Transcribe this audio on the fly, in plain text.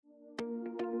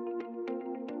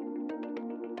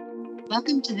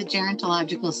Welcome to the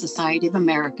Gerontological Society of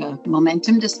America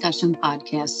Momentum Discussion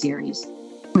Podcast Series,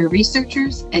 where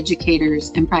researchers,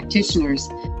 educators, and practitioners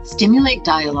stimulate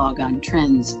dialogue on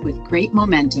trends with great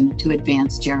momentum to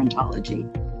advance gerontology.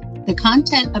 The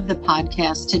content of the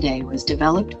podcast today was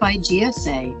developed by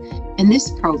GSA, and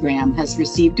this program has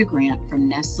received a grant from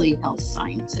Nestle Health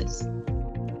Sciences.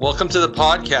 Welcome to the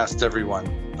podcast,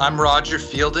 everyone. I'm Roger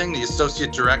Fielding, the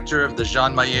Associate Director of the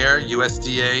Jean Mayer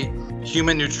USDA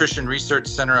Human Nutrition Research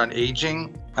Center on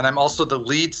Aging, and I'm also the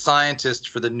lead scientist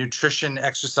for the Nutrition,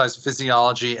 Exercise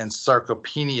Physiology, and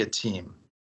Sarcopenia team.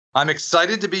 I'm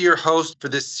excited to be your host for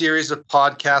this series of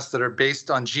podcasts that are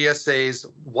based on GSA's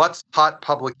What's Hot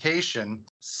publication,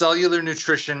 Cellular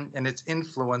Nutrition and its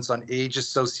Influence on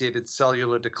Age-Associated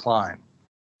Cellular Decline.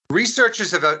 Researchers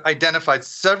have identified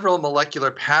several molecular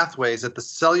pathways at the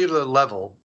cellular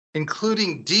level,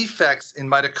 including defects in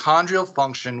mitochondrial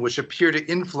function, which appear to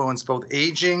influence both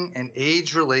aging and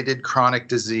age-related chronic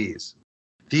disease.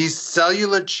 These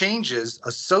cellular changes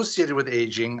associated with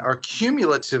aging are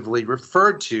cumulatively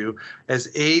referred to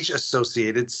as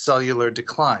age-associated cellular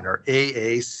decline, or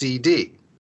AACD.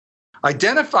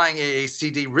 Identifying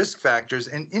AACD risk factors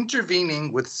and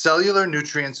intervening with cellular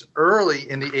nutrients early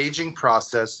in the aging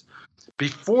process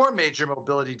before major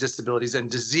mobility disabilities and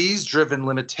disease-driven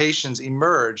limitations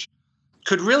emerge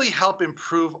could really help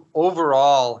improve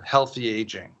overall healthy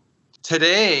aging.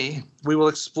 Today, we will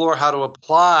explore how to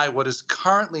apply what is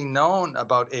currently known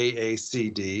about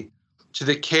AACD to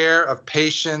the care of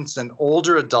patients and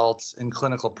older adults in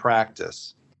clinical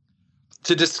practice.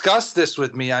 To discuss this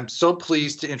with me, I'm so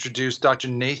pleased to introduce Dr.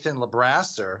 Nathan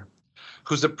Labrasser,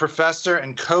 who's a professor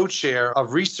and co-chair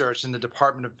of research in the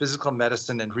Department of Physical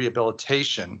Medicine and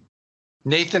Rehabilitation.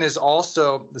 Nathan is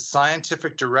also the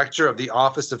scientific director of the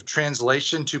Office of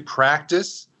Translation to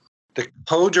Practice, the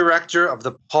co-director of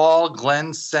the Paul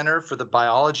Glenn Center for the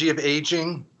Biology of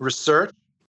Aging Research,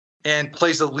 and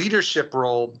plays a leadership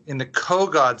role in the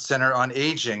Kogod Center on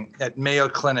Aging at Mayo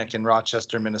Clinic in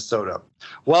Rochester, Minnesota.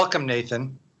 Welcome,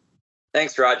 Nathan.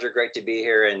 Thanks, Roger. Great to be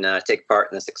here and take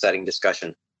part in this exciting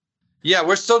discussion. Yeah,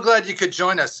 we're so glad you could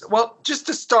join us. Well, just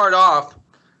to start off,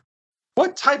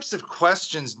 what types of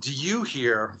questions do you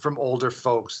hear from older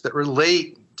folks that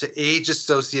relate to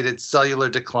age-associated cellular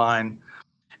decline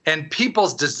and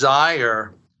people's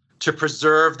desire to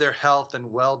preserve their health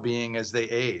and well-being as they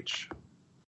age?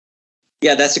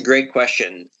 Yeah, that's a great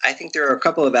question. I think there are a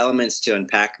couple of elements to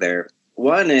unpack there.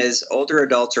 One is older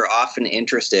adults are often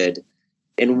interested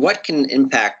in what can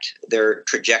impact their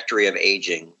trajectory of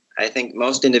aging. I think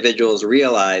most individuals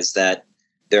realize that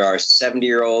there are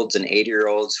 70-year-olds and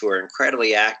 80-year-olds who are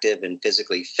incredibly active and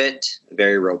physically fit,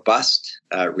 very robust,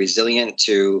 resilient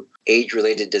to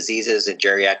age-related diseases and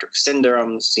geriatric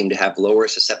syndromes, seem to have lower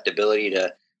susceptibility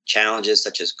to challenges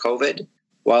such as COVID,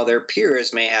 while their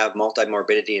peers may have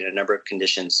multimorbidity and a number of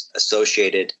conditions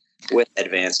associated with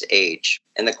advanced age.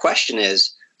 And the question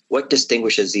is, what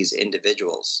distinguishes these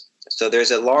individuals? So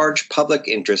there's a large public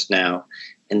interest now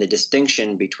in the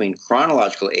distinction between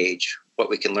chronological age, what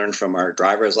we can learn from our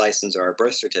driver's license or our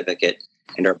birth certificate,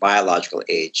 and our biological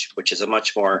age, which is a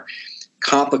much more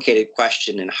complicated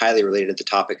question and highly related to the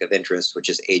topic of interest, which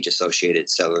is age-associated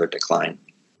cellular decline.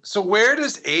 So where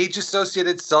does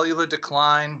age-associated cellular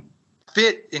decline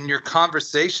fit in your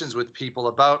conversations with people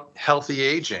about healthy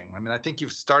aging? I mean, I think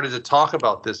you've started to talk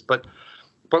about this, but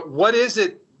what is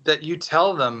it that you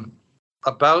tell them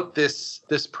about this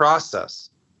process?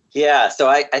 Yeah, so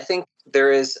I think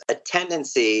there is a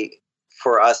tendency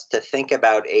for us to think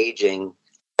about aging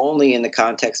only in the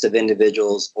context of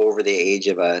individuals over the age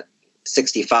of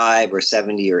 65 or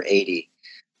 70 or 80.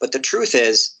 But the truth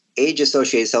is,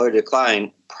 age-associated cellular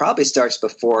decline probably starts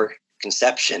before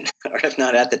conception, or if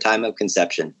not at the time of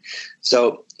conception.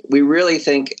 So we really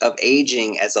think of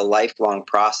aging as a lifelong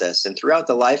process. And throughout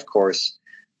the life course,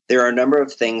 there are a number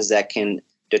of things that can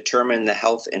determine the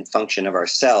health and function of our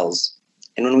cells.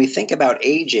 And when we think about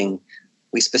aging,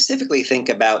 we specifically think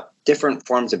about different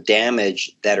forms of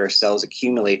damage that our cells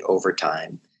accumulate over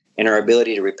time and our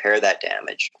ability to repair that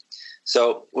damage.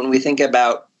 So when we think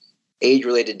about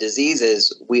age-related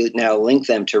diseases, we now link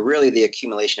them to really the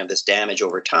accumulation of this damage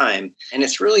over time. And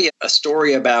it's really a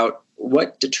story about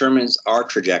what determines our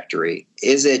trajectory.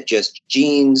 Is it just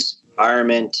genes,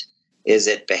 environment? Is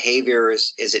it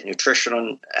behaviors? Is it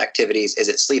nutritional activities? Is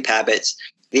it sleep habits?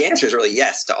 The answer is really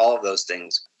yes to all of those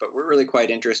things, but we're really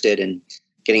quite interested in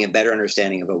getting a better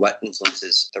understanding of what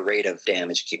influences the rate of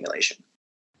damage accumulation.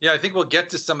 Yeah, I think we'll get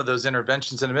to some of those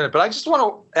interventions in a minute, but I just want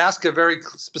to ask a very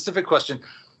specific question.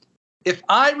 If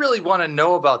I really want to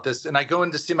know about this and I go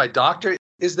in to see my doctor,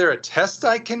 is there a test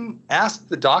I can ask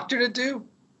the doctor to do?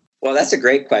 Well, that's a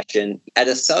great question. At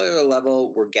a cellular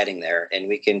level, we're getting there, and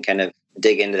we can kind of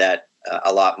dig into that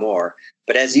a lot more.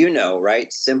 But as you know,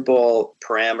 right, simple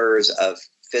parameters of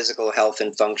physical health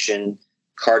and function,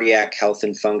 cardiac health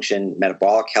and function,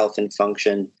 metabolic health and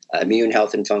function, immune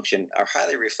health and function are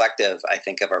highly reflective, I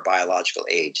think, of our biological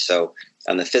age. So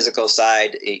on the physical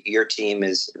side, your team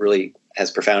has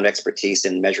profound expertise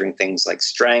in measuring things like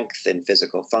strength and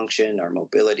physical function, our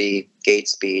mobility, gait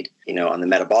speed. On the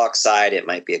metabolic side, it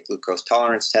might be a glucose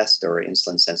tolerance test or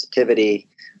insulin sensitivity.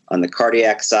 On the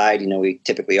cardiac side, we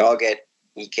typically all get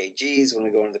EKGs when we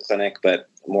go into the clinic, but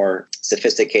more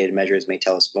sophisticated measures may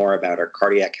tell us more about our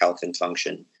cardiac health and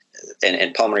function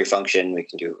and pulmonary function. We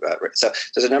can do so.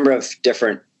 There's a number of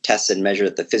different tests and measures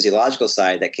at the physiological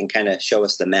side that can kind of show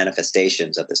us the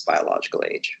manifestations of this biological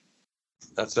age.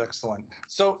 That's excellent.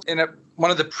 So in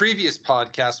one of the previous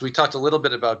podcasts, we talked a little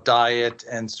bit about diet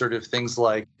and sort of things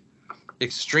like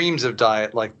extremes of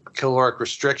diet, like caloric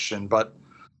restriction. But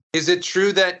is it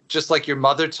true that just like your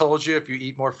mother told you, if you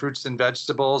eat more fruits and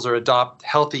vegetables or adopt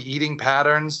healthy eating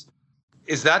patterns,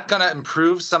 is that going to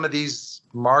improve some of these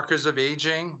markers of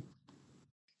aging?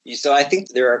 So I think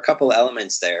there are a couple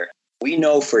elements there. We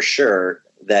know for sure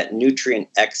that nutrient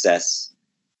excess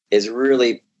is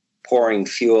really pouring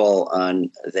fuel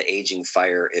on the aging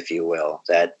fire, if you will,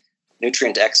 that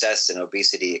nutrient excess and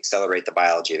obesity accelerate the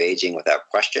biology of aging without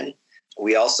question.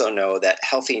 We also know that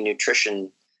healthy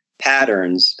nutrition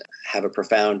patterns have a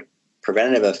profound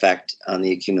preventative effect on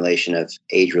the accumulation of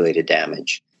age-related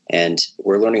damage. And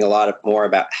we're learning a lot more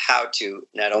about how to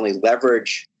not only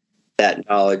leverage that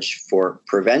knowledge for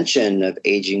prevention of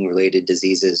aging-related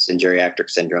diseases and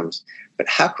geriatric syndromes, but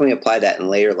how can we apply that in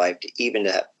later life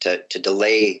to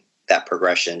delay that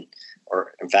progression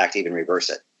or, in fact, even reverse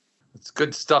it? It's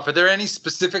good stuff. Are there any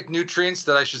specific nutrients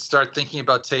that I should start thinking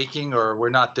about taking, or we're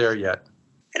not there yet?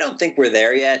 I don't think we're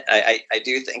there yet. I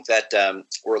do think that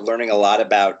we're learning a lot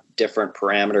about different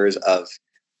parameters of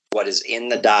what is in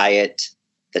the diet,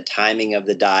 the timing of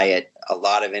the diet, a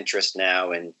lot of interest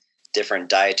now in different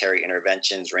dietary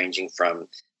interventions ranging from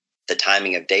the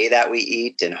timing of day that we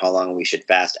eat and how long we should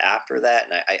fast after that.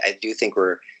 And I do think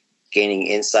we're gaining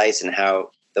insights in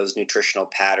how those nutritional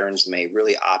patterns may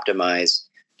really optimize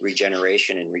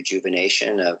regeneration and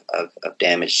rejuvenation of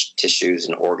damaged tissues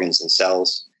and organs and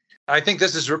cells. I think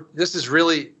this is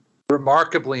really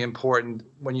remarkably important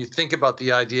when you think about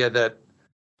the idea that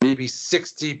maybe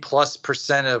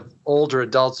 60+% of older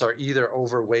adults are either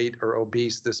overweight or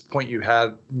obese. This point you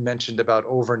had mentioned about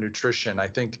overnutrition. I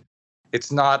think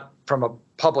it's not, from a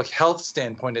public health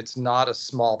standpoint, it's not a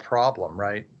small problem,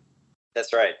 right?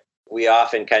 That's right. We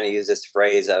often kind of use this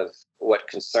phrase of what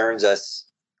concerns us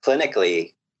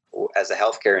clinically as a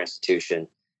healthcare institution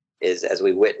is as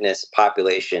we witness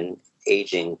population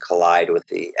aging collide with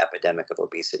the epidemic of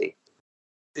obesity.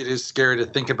 It is scary to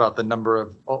think about the number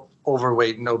of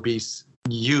overweight and obese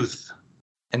youth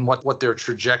and what their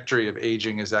trajectory of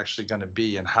aging is actually going to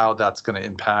be and how that's going to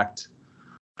impact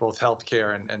both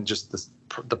healthcare and just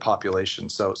the population.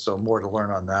 So more to learn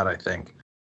on that, I think.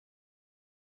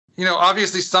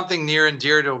 Obviously something near and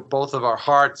dear to both of our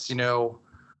hearts,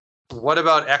 what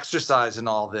about exercise in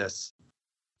all this?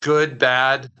 Good,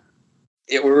 bad?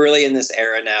 We're really in this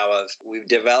era now of we've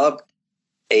developed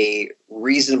a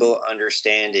reasonable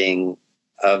understanding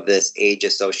of this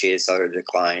age-associated cellular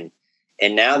decline.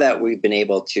 And now that we've been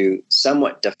able to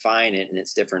somewhat define it in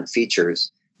its different features,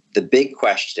 the big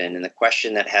question, and the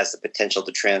question that has the potential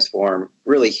to transform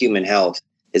really human health,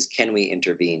 is can we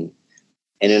intervene?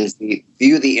 And if we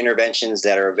view the interventions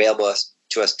that are available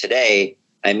to us today,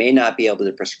 I may not be able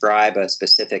to prescribe a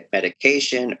specific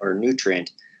medication or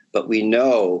nutrient, but we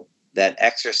know that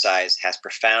exercise has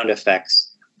profound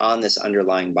effects on this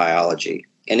underlying biology.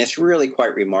 And it's really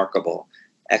quite remarkable.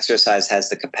 Exercise has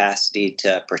the capacity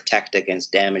to protect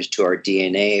against damage to our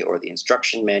DNA or the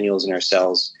instruction manuals in our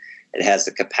cells. It has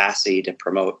the capacity to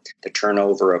promote the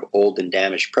turnover of old and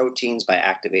damaged proteins by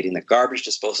activating the garbage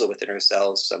disposal within our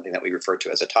cells, something that we refer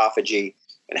to as autophagy.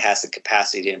 It has the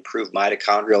capacity to improve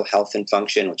mitochondrial health and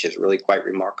function, which is really quite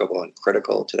remarkable and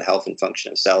critical to the health and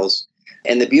function of cells.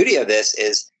 And the beauty of this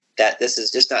is that this is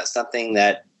just not something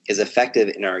that is effective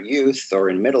in our youth or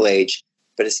in middle age,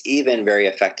 but it's even very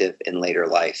effective in later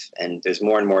life. And there's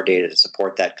more and more data to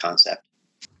support that concept.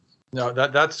 No,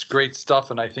 that's great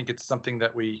stuff. And I think it's something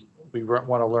that we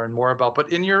want to learn more about.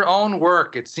 But in your own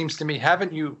work, it seems to me,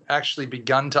 haven't you actually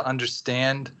begun to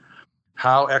understand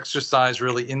how exercise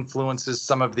really influences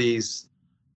some of these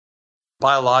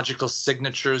biological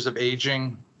signatures of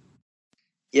aging?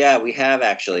 Yeah, we have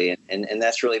actually. And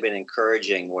that's really been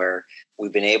encouraging, where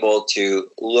we've been able to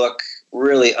look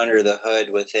really under the hood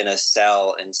within a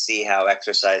cell and see how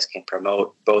exercise can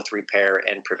promote both repair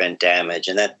and prevent damage.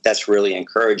 And that's really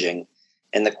encouraging.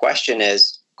 And the question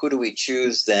is, who do we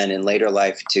choose then in later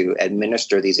life to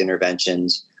administer these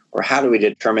interventions? Or how do we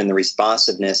determine the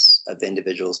responsiveness of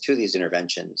individuals to these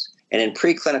interventions? And in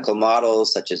preclinical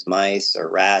models, such as mice or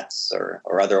rats or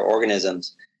other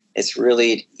organisms, it's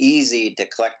really easy to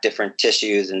collect different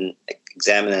tissues and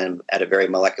examine them at a very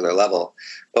molecular level.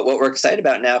 But what we're excited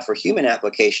about now for human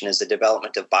application is the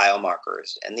development of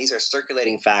biomarkers. And these are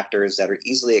circulating factors that are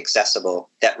easily accessible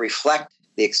that reflect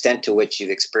the extent to which you've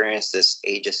experienced this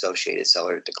age-associated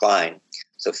cellular decline.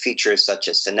 So features such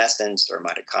as senescence or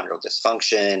mitochondrial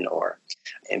dysfunction or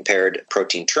impaired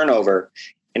protein turnover,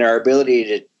 and our ability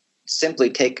to simply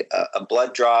take a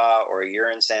blood draw or a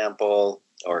urine sample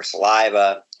or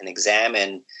saliva and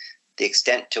examine the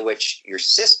extent to which your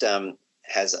system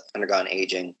has undergone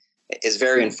aging is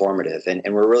very informative. And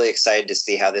we're really excited to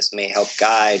see how this may help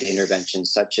guide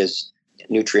interventions such as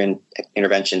nutrient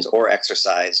interventions or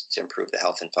exercise to improve the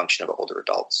health and function of older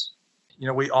adults. You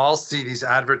know, we all see these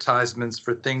advertisements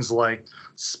for things like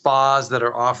spas that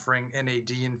are offering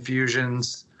NAD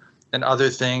infusions and other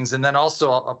things. And then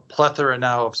also a plethora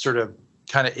now of sort of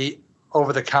kind of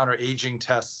over-the-counter aging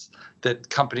tests that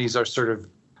companies are sort of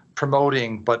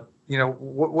promoting. But, you know,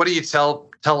 what do you tell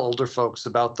older folks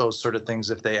about those sort of things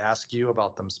if they ask you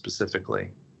about them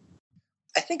specifically?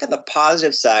 I think on the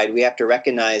positive side, we have to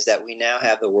recognize that we now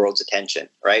have the world's attention,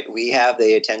 right? We have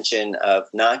the attention of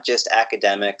not just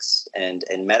academics and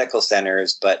medical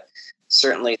centers, but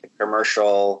certainly the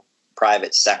commercial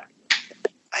private sector.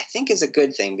 I think is a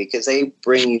good thing because they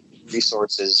bring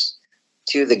resources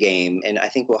to the game and I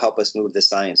think will help us move the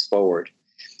science forward.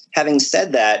 Having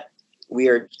said that, we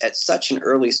are at such an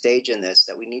early stage in this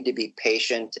that we need to be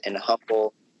patient and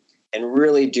humble and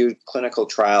really do clinical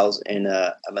trials in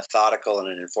a methodical and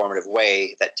an informative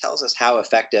way that tells us how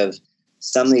effective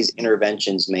some of these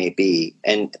interventions may be.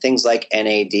 And things like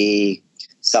NAD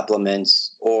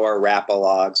supplements or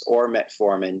Rapalogs or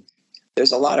metformin,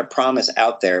 there's a lot of promise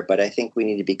out there, but I think we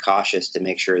need to be cautious to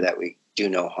make sure that we do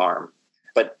no harm.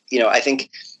 But, you know, I think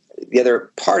the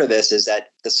other part of this is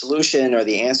that the solution or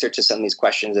the answer to some of these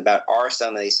questions about are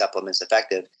some of these supplements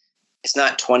effective, it's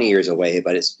not 20 years away,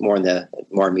 but it's more in the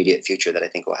more immediate future that I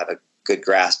think we'll have a good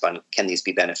grasp on can these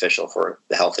be beneficial for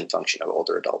the health and function of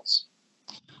older adults.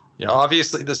 Yeah,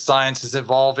 obviously the science is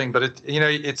evolving, but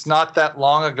it's not that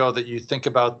long ago that you think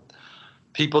about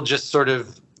people just sort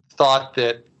of thought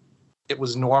that it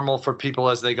was normal for people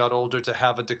as they got older to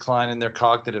have a decline in their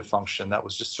cognitive function. That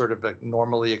was just sort of a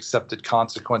normally accepted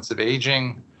consequence of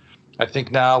aging. I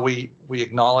think now we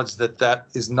acknowledge that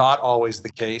is not always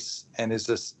the case and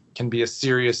can be a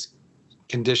serious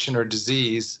condition or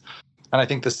disease. And I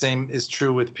think the same is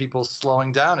true with people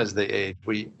slowing down as they age.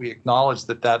 We acknowledge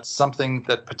that that's something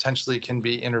that potentially can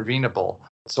be intervenable.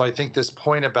 So I think this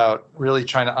point about really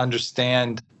trying to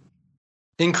understand,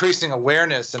 increasing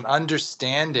awareness and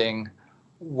understanding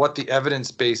what the evidence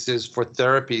base is for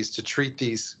therapies to treat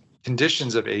these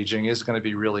conditions of aging is going to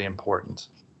be really important.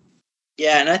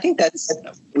 Yeah, and I think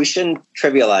we shouldn't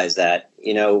trivialize that.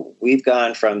 You know, we've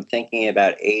gone from thinking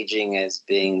about aging as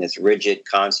being this rigid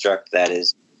construct that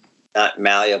is not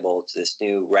malleable to this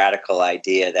new radical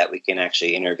idea that we can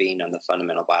actually intervene on the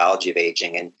fundamental biology of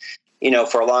aging. And, you know,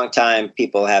 for a long time,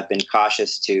 people have been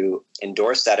cautious to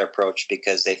endorse that approach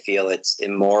because they feel it's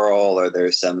immoral or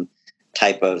there's some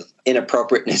type of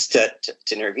inappropriateness to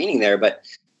intervening there. But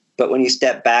when you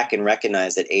step back and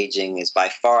recognize that aging is by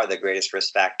far the greatest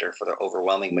risk factor for the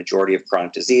overwhelming majority of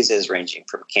chronic diseases, ranging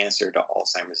from cancer to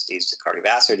Alzheimer's disease to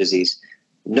cardiovascular disease,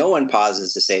 no one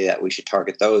pauses to say that we should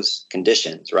target those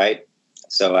conditions, right?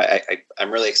 So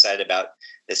I'm really excited about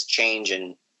this change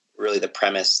and really the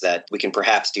premise that we can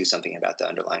perhaps do something about the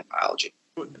underlying biology.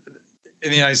 In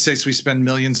the United States, we spend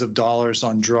millions of dollars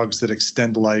on drugs that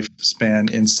extend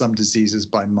lifespan in some diseases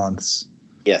by months.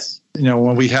 Yes. You know,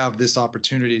 when we have this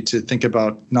opportunity to think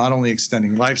about not only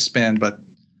extending lifespan, but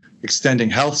extending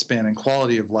health span and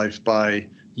quality of life by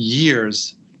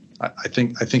years, I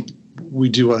think we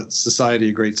do a society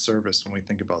a great service when we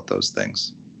think about those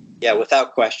things. Yeah,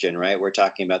 without question, right? We're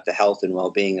talking about the health and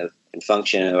well-being and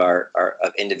function of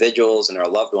of individuals and our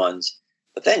loved ones,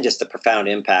 but then just the profound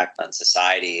impact on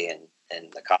society and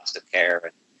the cost of care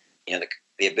and, you know,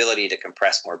 the ability to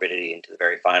compress morbidity into the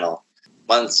very final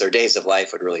months or days of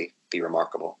life would really be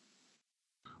remarkable.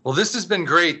 Well, this has been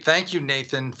great. Thank you,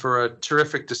 Nathan, for a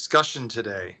terrific discussion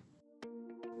today.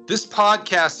 This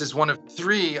podcast is one of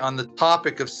 3 on the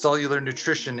topic of cellular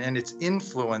nutrition and its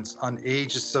influence on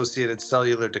age-associated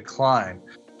cellular decline.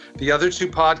 The other 2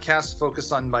 podcasts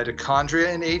focus on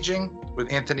mitochondria and aging,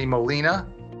 with Anthony Molina,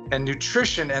 and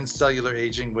Nutrition and Cellular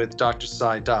Aging with Dr.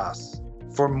 Sai Das.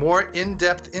 For more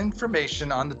in-depth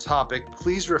information on the topic,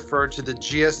 please refer to the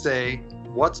GSA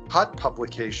What's Hot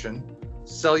publication,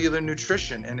 Cellular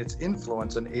Nutrition and its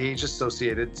Influence on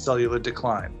Age-Associated Cellular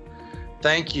Decline.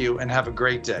 Thank you and have a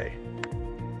great day.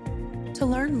 To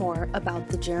learn more about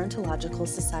the Gerontological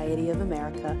Society of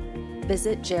America,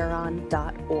 visit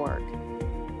geron.org.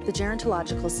 The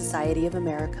Gerontological Society of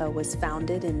America was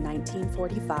founded in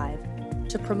 1945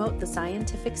 to promote the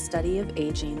scientific study of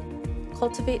aging,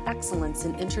 cultivate excellence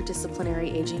in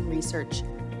interdisciplinary aging research,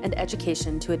 and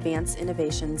education to advance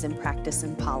innovations in practice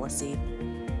and policy.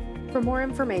 For more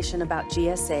information about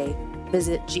GSA,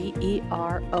 visit geron.org.